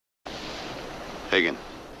Hagen.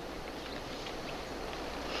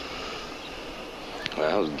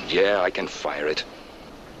 Well, yeah, I can fire it.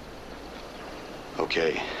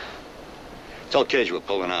 Okay. Tell Cage we're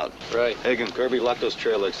pulling out. Right. Hagen, Kirby, lock those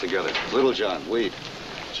trail legs together. Little John, Weed.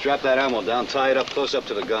 Strap that ammo down, tie it up close up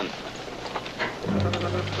to the gun.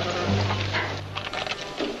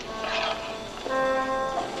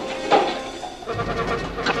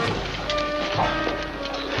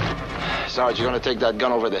 Sarge, you gonna take that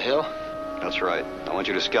gun over the hill? That's right. I want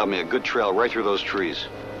you to scout me a good trail right through those trees.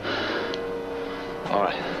 All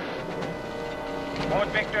right. Rot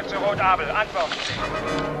Victor zu Rot Abel, antworten Sie.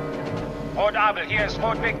 Rot Abel, hier ist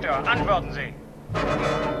Rot Victor, antworten Sie.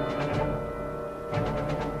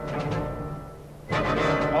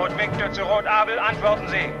 Rot Victor zu Rot Abel, antworten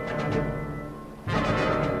Sie.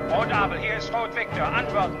 Rot Abel, hier ist Rot Victor,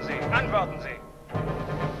 antworten Sie, antworten Sie.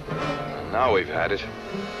 Now we've had it.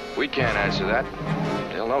 We can't answer that.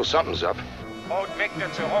 They'll know something's up. Rot Victor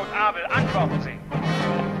zu Rot Abel, antworten Sie.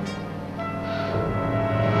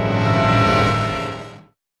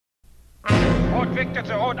 Rot Victor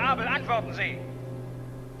zu Rot Abel, antworten Sie.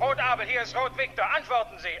 Rot Abel, hier ist Rot Victor,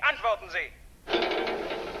 antworten Sie, antworten Sie.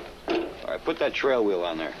 All right, put that trail wheel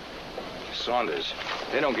on there. Saunders,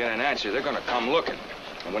 they don't get an answer, they're gonna come looking.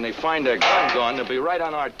 And when they find their gun gone, they'll be right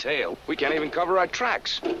on our tail. We can't even cover our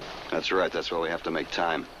tracks. That's right. That's why we have to make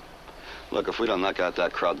time. Look, if we don't knock out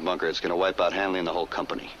that crowd bunker, it's going to wipe out Hanley and the whole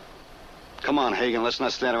company. Come on, Hagen. Let's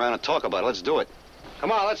not stand around and talk about it. Let's do it.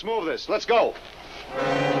 Come on, let's move this. Let's go.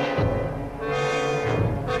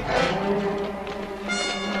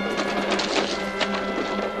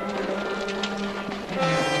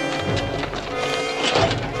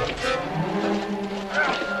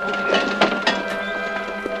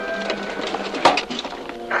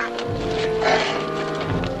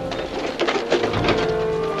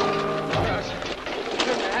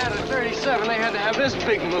 They had to have this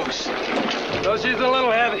big moose. Though she's a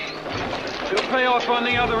little heavy. She'll pay off on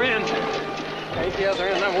the other end. Ain't the other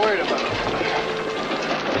end I'm worried about.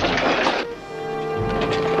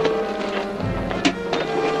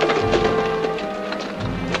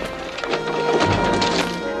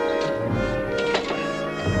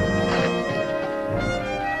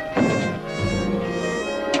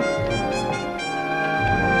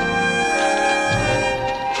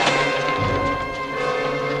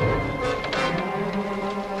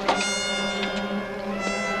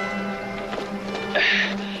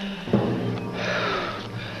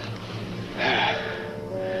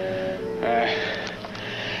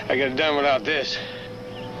 I get it done without this.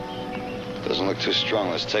 Doesn't look too strong.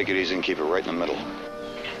 Let's take it easy and keep it right in the middle.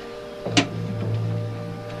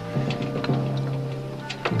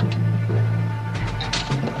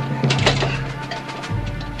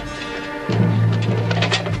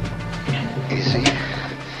 Easy.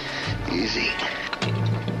 Easy.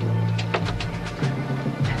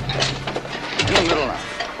 In the middle now.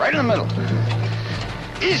 Right in the middle.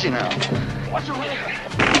 Easy now. What's the way?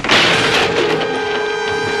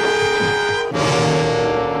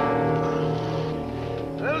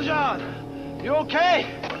 Little John, you okay?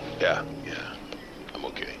 Yeah, I'm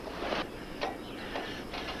okay.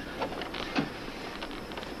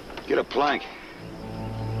 Get a plank.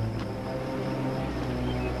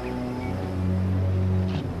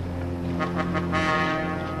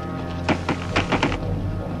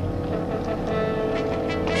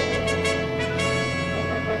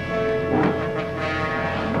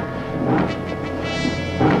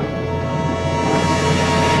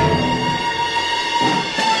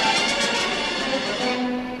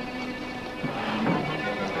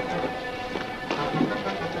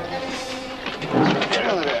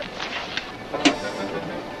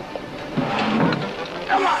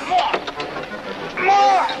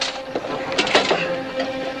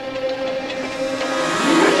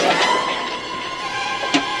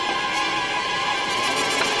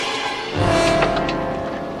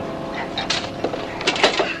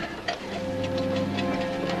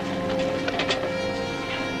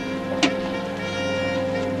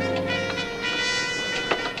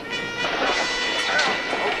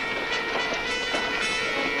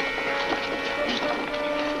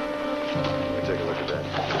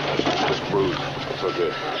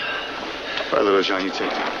 All right, little John, you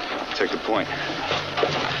take the point.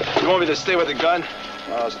 You want me to stay with the gun?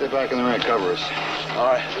 Stay back in the rear and cover us. All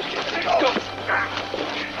right. Go.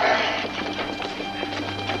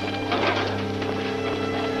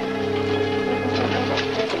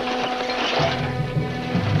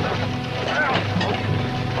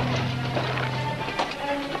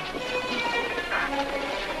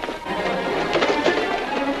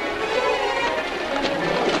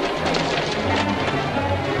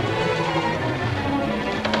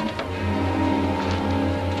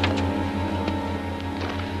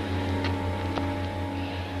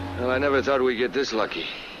 never thought we'd get this lucky.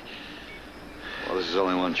 Well, this is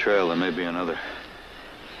only one trail. There may be another.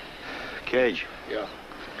 Cage. Yeah.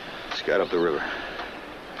 Scout up the river.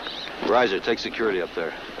 Riser, take security up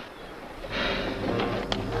there.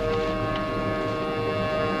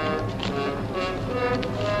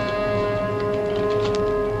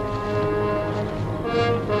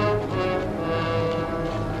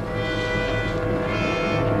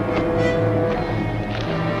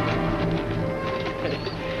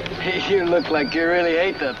 You look like you really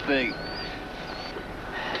hate that thing.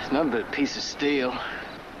 It's nothing but a piece of steel.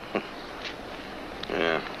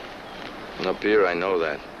 Yeah. And up here, I know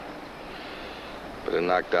that. But it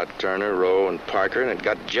knocked out Turner, Rowe, and Parker, and it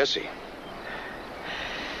got Jesse.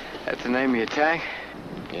 That's the name of your tank?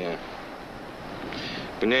 Yeah.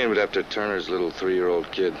 We named it after Turner's little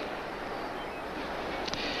 3-year-old kid.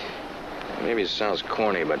 Maybe it sounds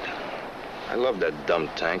corny, but I love that dumb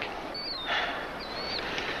tank.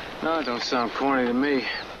 No, it don't sound corny to me.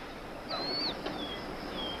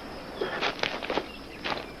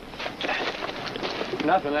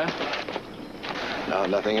 Nothing, huh? No,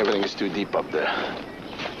 nothing. Everything is too deep up there.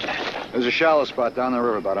 There's a shallow spot down the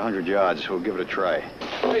river about 100 yards. We'll give it a try.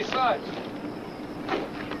 Hey, Sarge.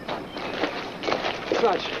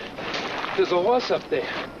 Sarge, there's a horse up there.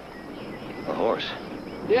 A horse?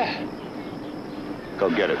 Yeah.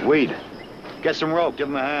 Go get it. Weed. Get some rope. Give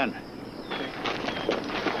him a hand.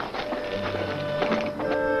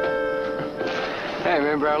 Hey,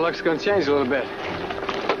 remember, our luck's gonna change a little bit.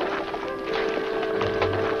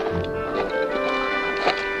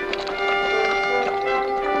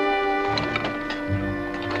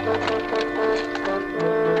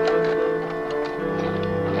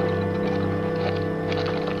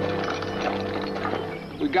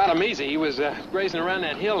 We got him easy. He was grazing around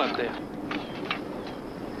that hill up there.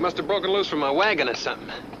 Must have broken loose from a wagon or something.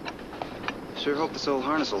 Sure hope this old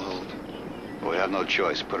harness will hold. We have no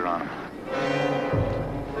choice. Put it on him.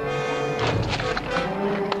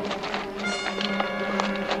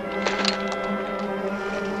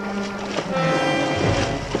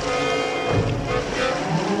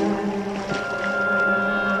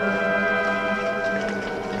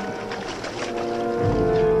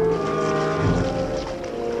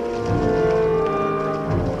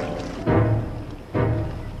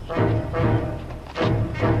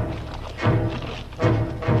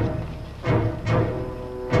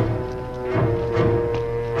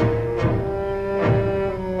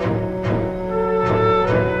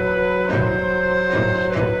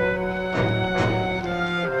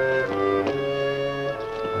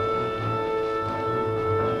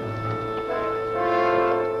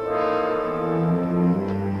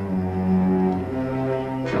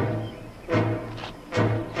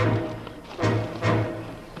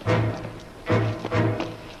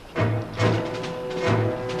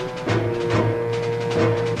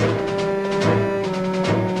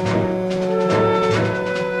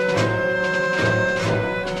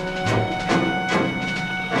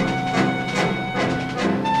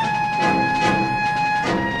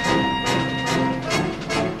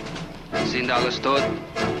 $15 todo.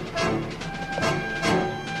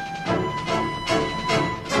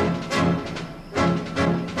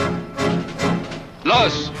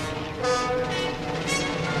 Los.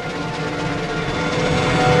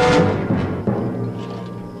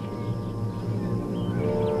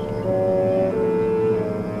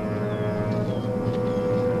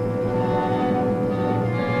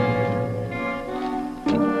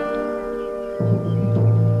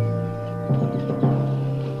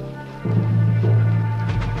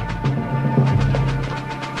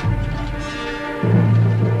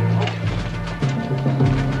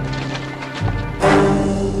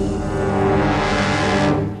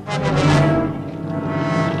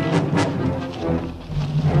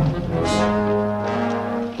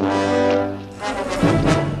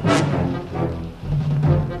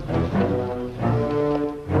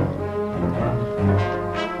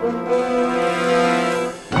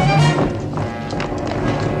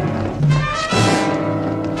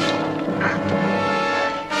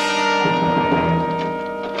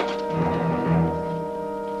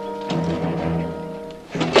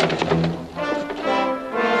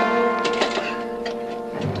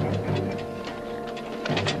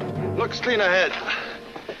 Looks clean ahead.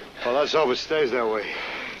 Well, let's hope it stays that way.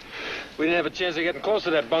 We didn't have a chance of getting close to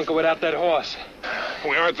that bunker without that horse.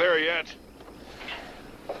 We aren't there yet.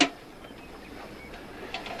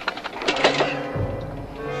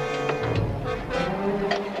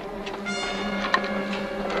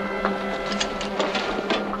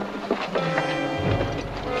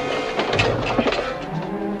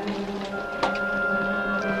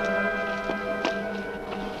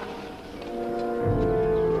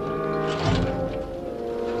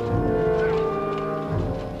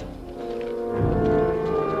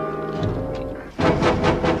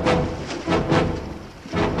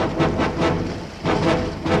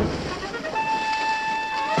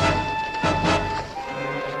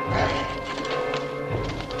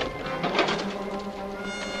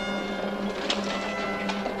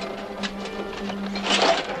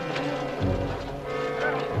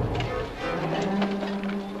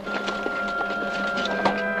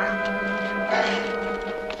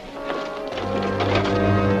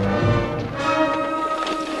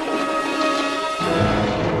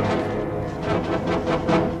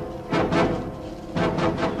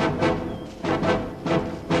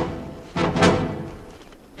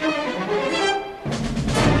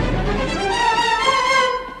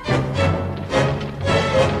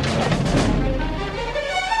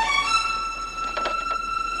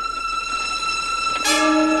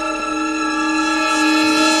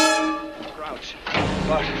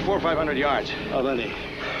 200 yards. How many?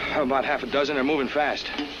 About half a dozen. They're moving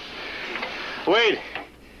fast. Wait.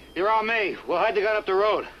 You're on me. We'll hide the gun up the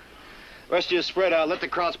road. Rest of you spread out. Let the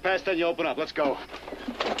crowds pass, then you open up. Let's go.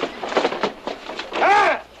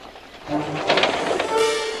 Ah!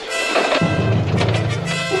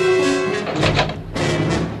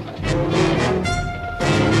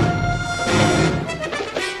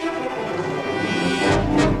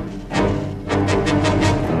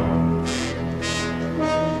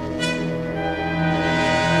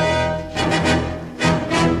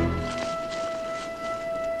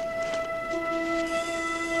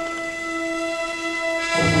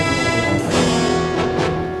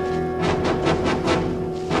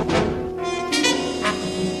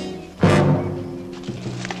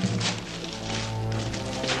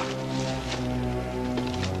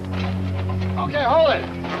 Okay, hold it.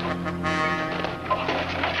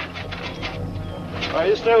 All right,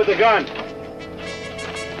 you stay with the gun.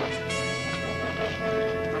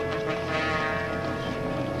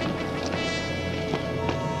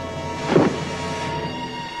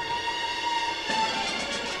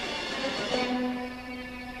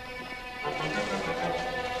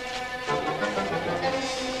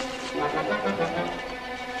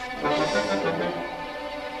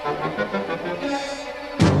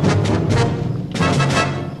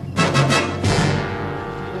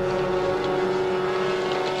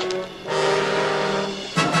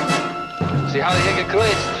 Sie haben hier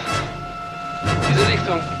gekreuzt. Diese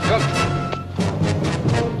Richtung, kommt.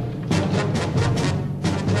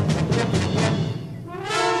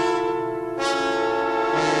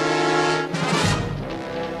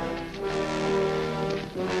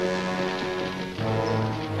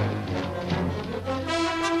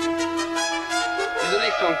 Diese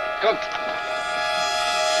Richtung, kommt.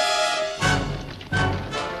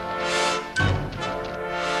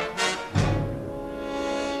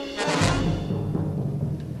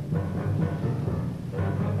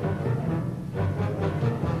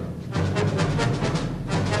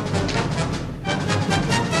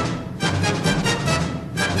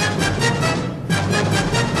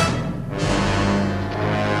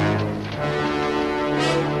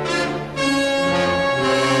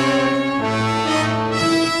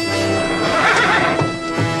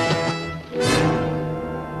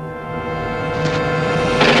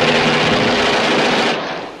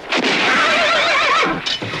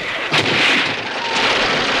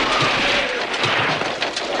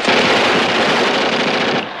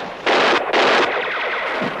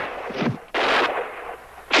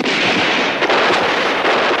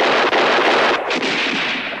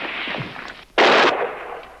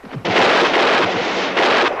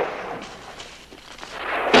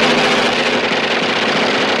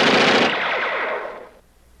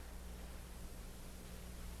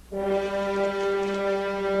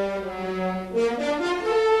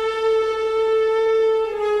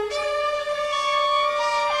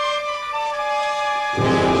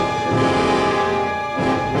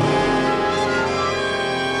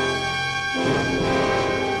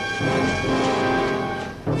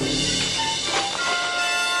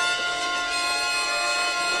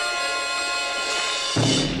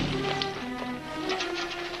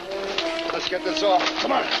 Let's get this off.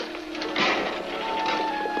 Come on.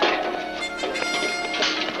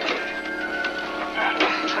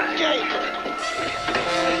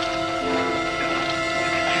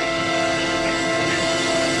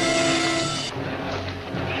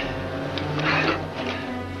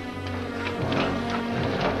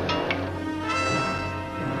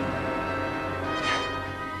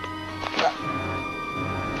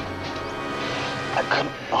 I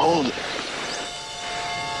couldn't hold it.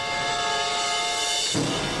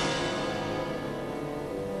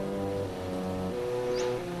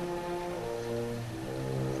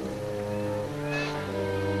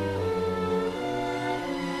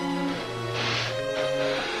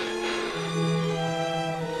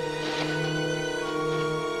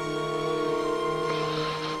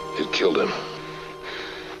 It killed him.